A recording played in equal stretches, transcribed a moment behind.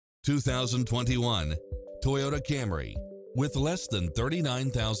2021 Toyota Camry. With less than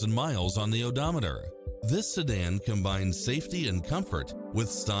 39,000 miles on the odometer, this sedan combines safety and comfort with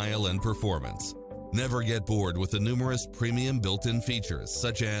style and performance. Never get bored with the numerous premium built-in features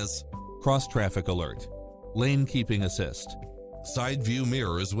such as cross-traffic alert, lane keeping assist, side view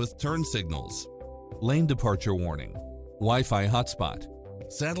mirrors with turn signals, lane departure warning, Wi-Fi hotspot,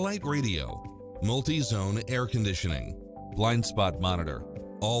 satellite radio, multi-zone air conditioning, blind spot monitor,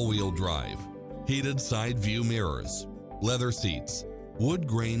 all-wheel drive, heated side view mirrors, leather seats, wood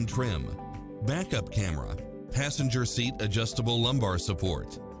grain trim, backup camera, passenger seat adjustable lumbar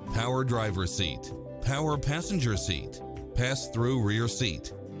support, power driver seat, power passenger seat, pass-through rear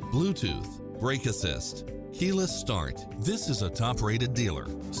seat, Bluetooth, brake assist, keyless start. This is a top-rated dealer.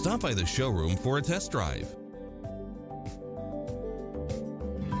 Stop by the showroom for a test drive.